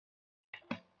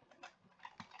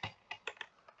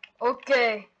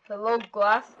Okay, hello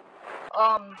class.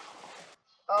 Um,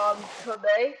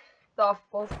 today the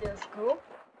first day of school.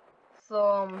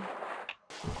 So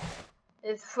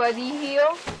it's Freddy here.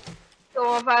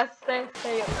 So if I if I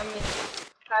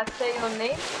say your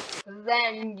name,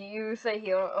 then you say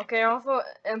here. Okay. Also,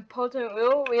 important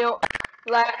rule: we don't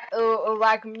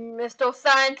like Mr.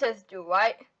 Scientist do,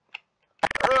 right?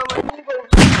 When he goes,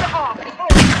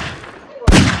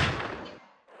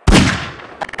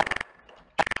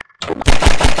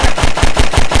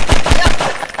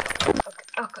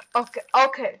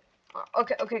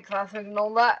 okay, class,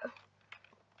 ignore that.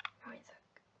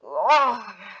 Oh,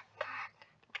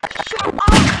 shut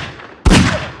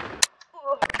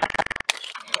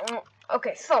up!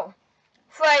 Okay, so,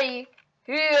 Freddy,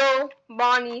 Hero,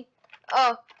 Bonnie,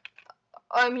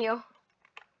 I'm here.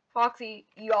 Foxy,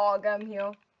 Yog, I'm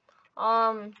here.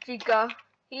 Chica,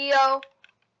 Hero,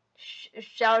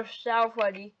 Shout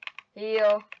Freddy,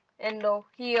 Hero, Endo,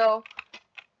 Hero,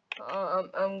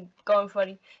 I'm going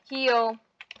Freddy, Hero,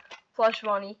 Plush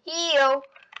Bonnie, Hero,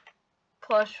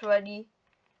 Plush Freddy.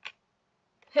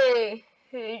 Hey,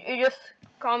 you just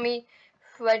call me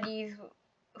Freddy's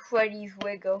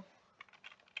Wiggle.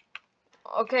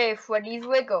 Okay, Freddy's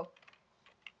Wiggle.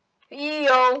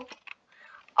 Yo.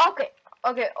 Okay,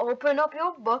 open up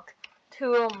your book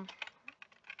to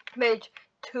page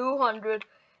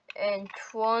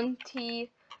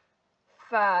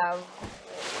 225.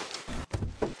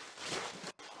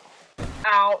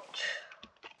 Ouch.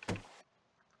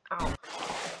 Ouch.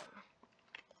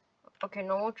 Okay,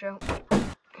 no more joke.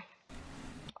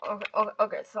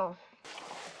 Okay, so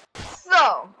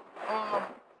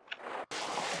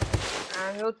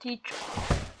I'm your teacher.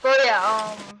 So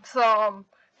yeah,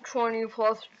 20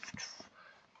 plus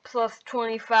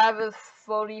 25 is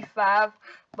 45,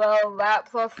 but that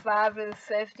plus 5 is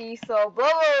 50, so blah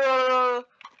blah blah blah.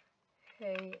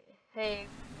 Hey,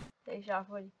 Shop,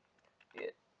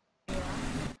 yeah.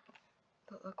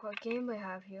 But look what game we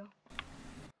have here.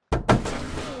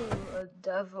 Ooh, a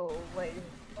devil lady.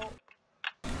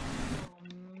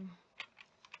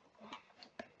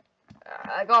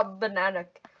 I got banana.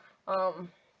 I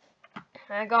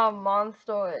got a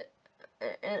monster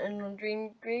in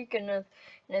Dream Creek, and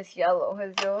it's yellow.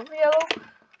 His yellow's yellow.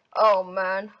 Oh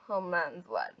man's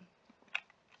wet.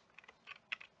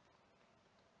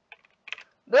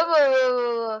 Blah blah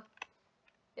blah blah.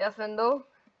 Yes, and no.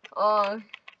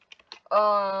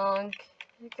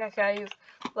 Can I use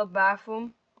the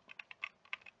bathroom?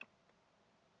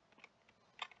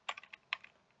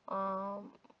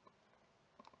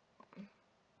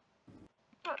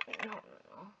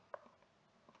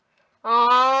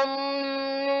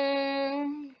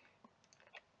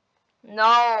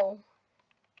 No.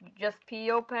 Just pee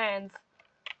your pants.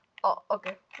 Oh,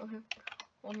 okay.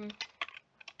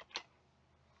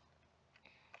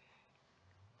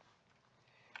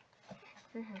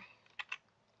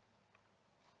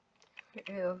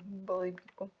 Yeah, bully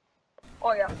people.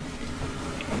 Oh yeah.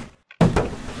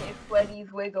 Hey,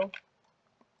 Freddy's Wiggle.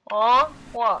 Aw,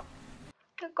 what?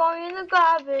 They're going in the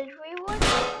garbage. What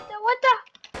the?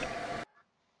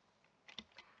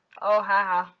 Oh,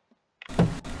 haha.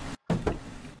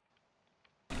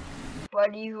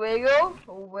 Freddy's Wiggle?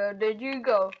 Where did you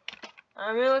go?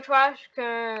 I'm in the trash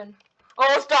can.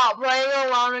 Oh, stop playing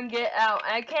around and get out.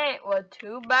 I can't. Well,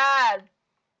 too bad.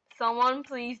 Someone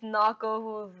please knock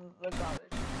over the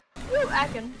garbage. Ooh, I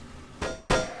can.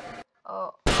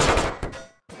 Oh.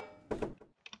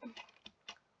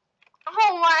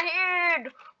 Oh, my head!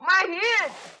 My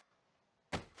head!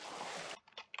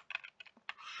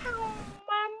 Ow,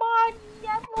 my body! I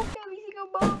broke every single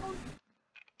bone.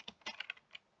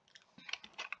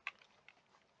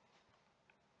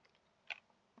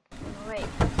 Wait,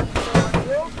 are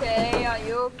you okay? Are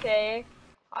you okay?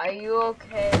 Are you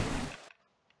okay?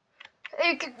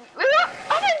 Hey,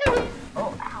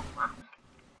 oh, ow, ow.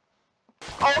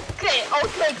 Okay,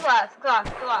 class.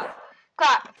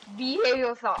 Behave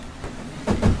yourself.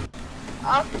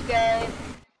 Okay.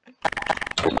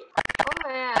 Oh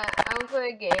man, I'm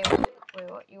playing a game. Wait,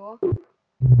 what you are?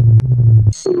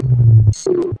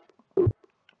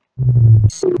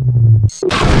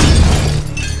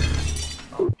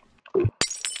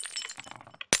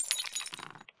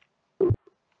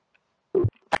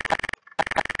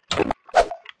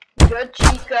 Good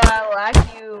Chica, I like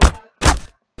you.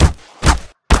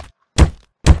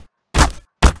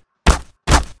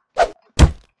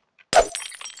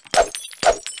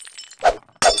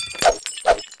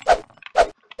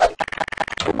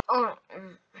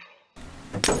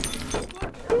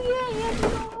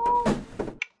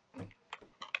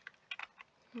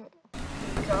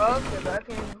 Cause I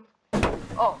can.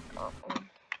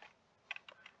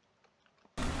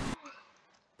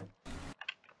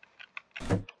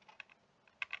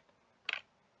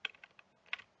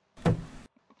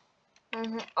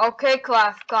 Okay,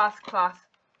 class.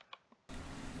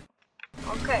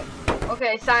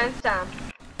 Okay, science time.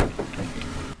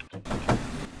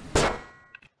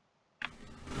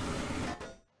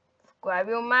 Grab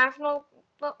your math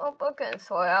notebook and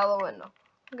throw it out the window.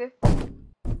 Okay.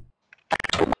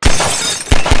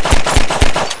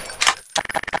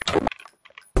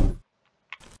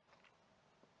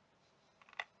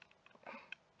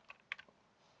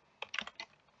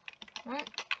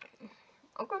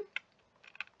 Okay.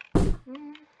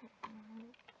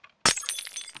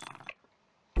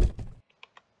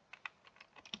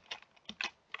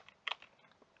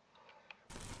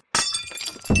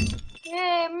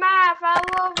 Yay, math! I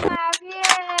love math!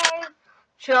 Yay!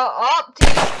 Shut up,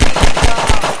 teacher!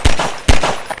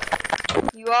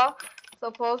 You are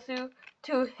supposed to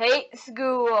hate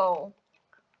school.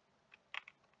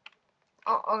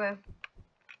 Oh, okay.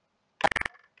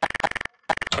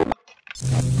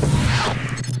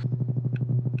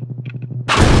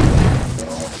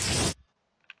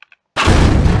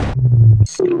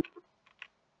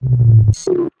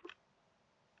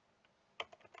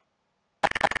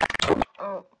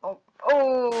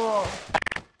 Oh.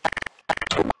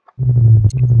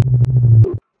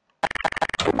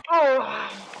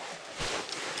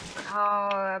 Oh,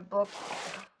 I book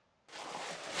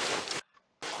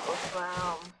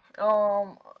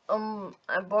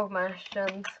I booked my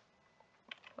strength.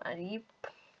 Ready?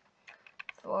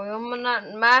 Throw my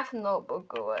math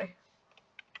notebook away.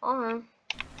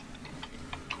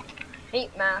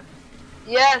 Hate math.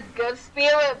 Yes, good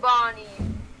spirit, Bonnie.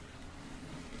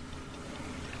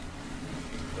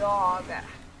 Dog.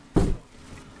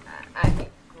 I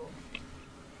hate school.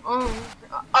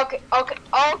 Okay,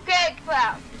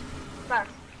 clap.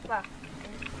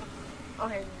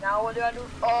 Okay, now what do I do?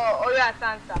 Oh yeah,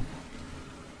 science stuff.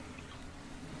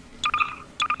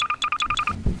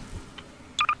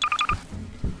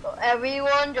 So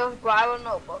everyone just grab a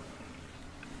notebook.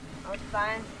 A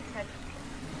science textbook.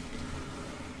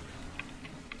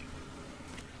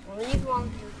 These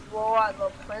ones you throw at the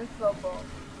principal.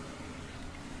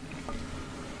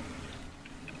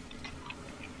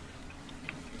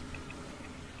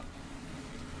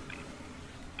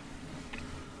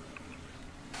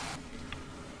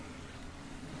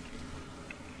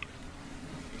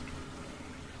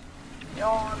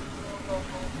 Go.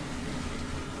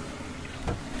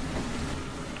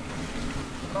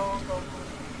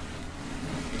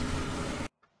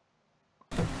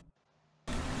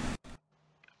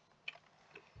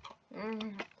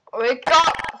 Wake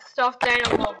up, stuffed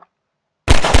animal.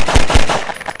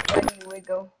 Ready,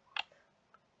 wiggle.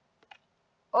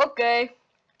 Okay.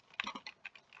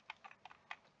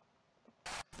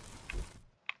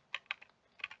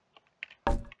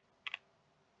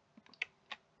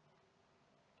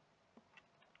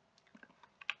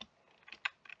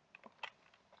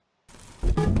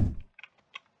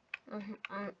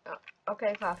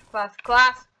 Okay, class.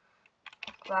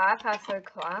 Has her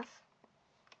class.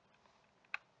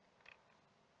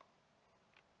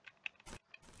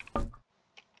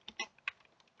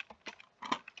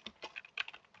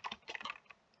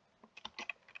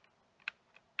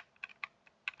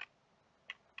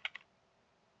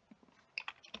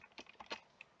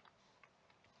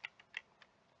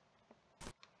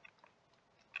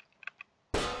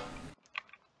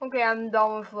 Okay, I'm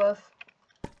done with this.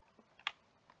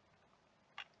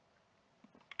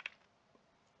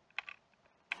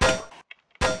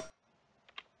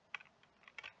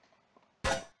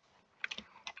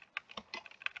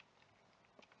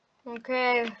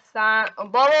 Okay, science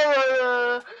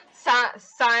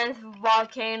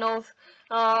volcanoes,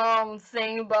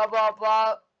 thing, blah blah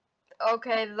blah.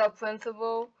 Okay, the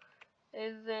principal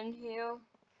is in here.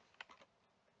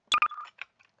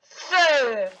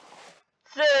 Sir,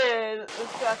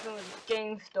 this person is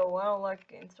gangster. I don't like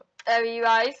gangster.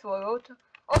 Everybody swallow.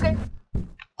 Okay.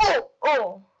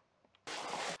 Oh.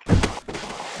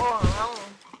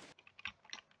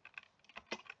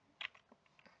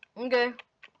 Okay.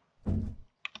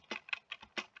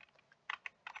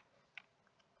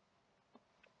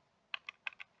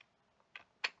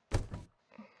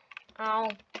 Ow.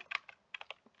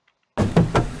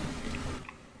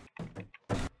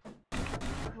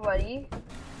 Ready?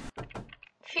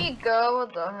 Chica,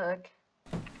 what the heck?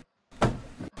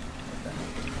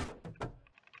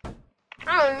 I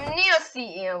don't even need a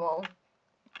sea ammo.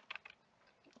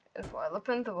 It's why the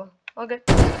principal. Okay.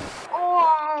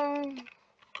 Oh.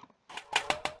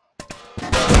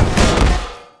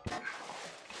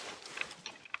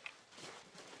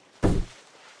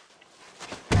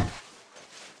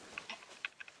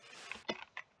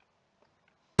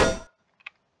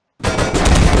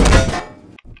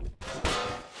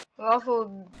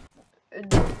 also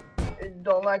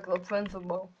don't like the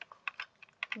principal.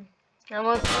 I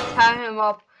must tie him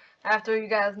up after you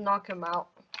guys knock him out.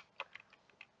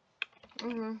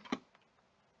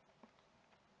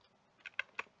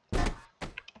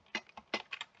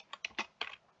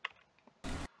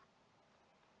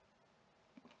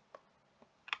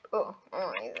 Oh, I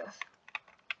don't like this.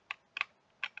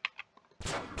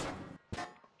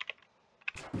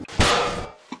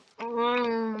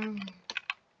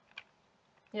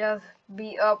 Yes,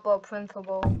 beat up the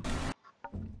principal.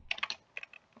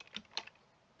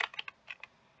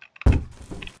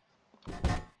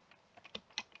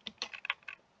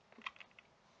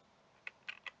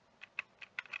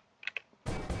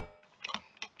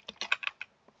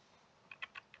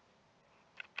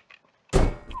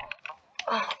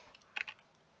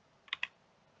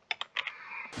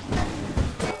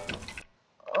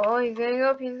 Oh, he's getting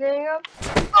up, he's getting up.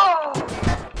 Oh!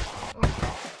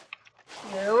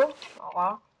 You?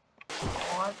 Aw.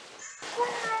 What?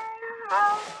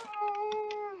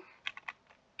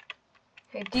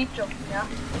 Hey, teach him, yeah?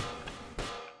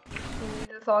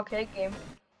 This arcade game.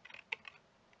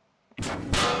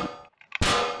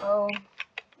 Oh.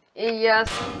 Yes.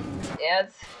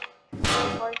 Yes.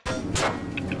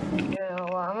 Yeah,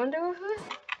 what I'm gonna do with this?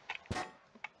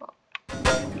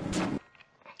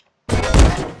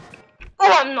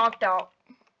 Oh, I'm knocked out.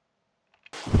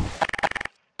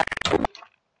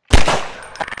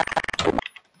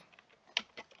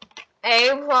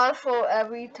 A plus for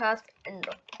every task in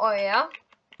the, oh yeah?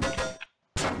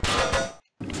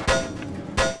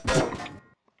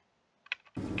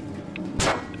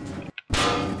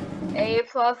 A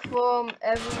plus for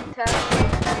every task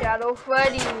in Shadow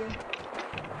Freddy.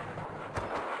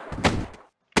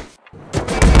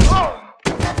 Oh!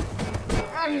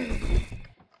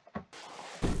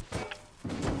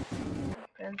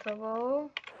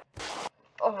 Principal.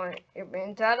 Oh, you're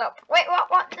being tied up. Wait, what?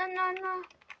 No.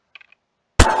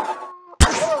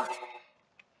 Oh.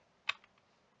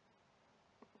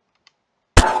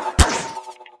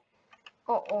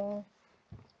 Uh-oh.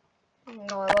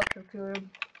 No, I electrocuted.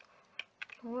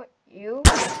 What, you?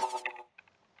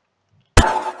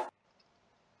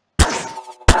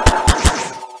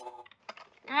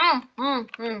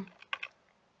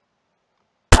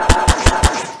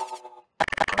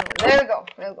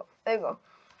 There we go.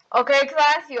 Okay,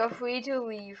 class, you are free to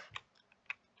leave.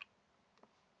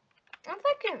 I'm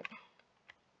thinking.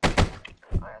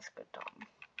 Oh, that's good, Tom.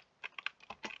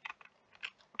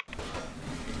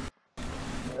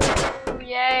 Ooh,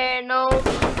 yay, no.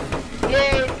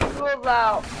 Yay, school's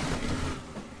out.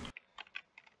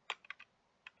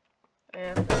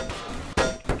 Yeah.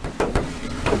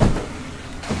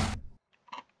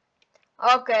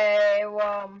 Okay,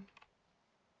 well.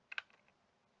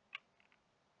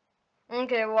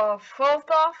 First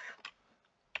off,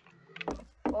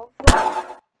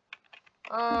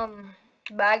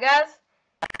 bad guys.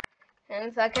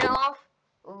 And second off,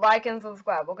 like and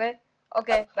subscribe, okay?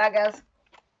 Okay, bye guys.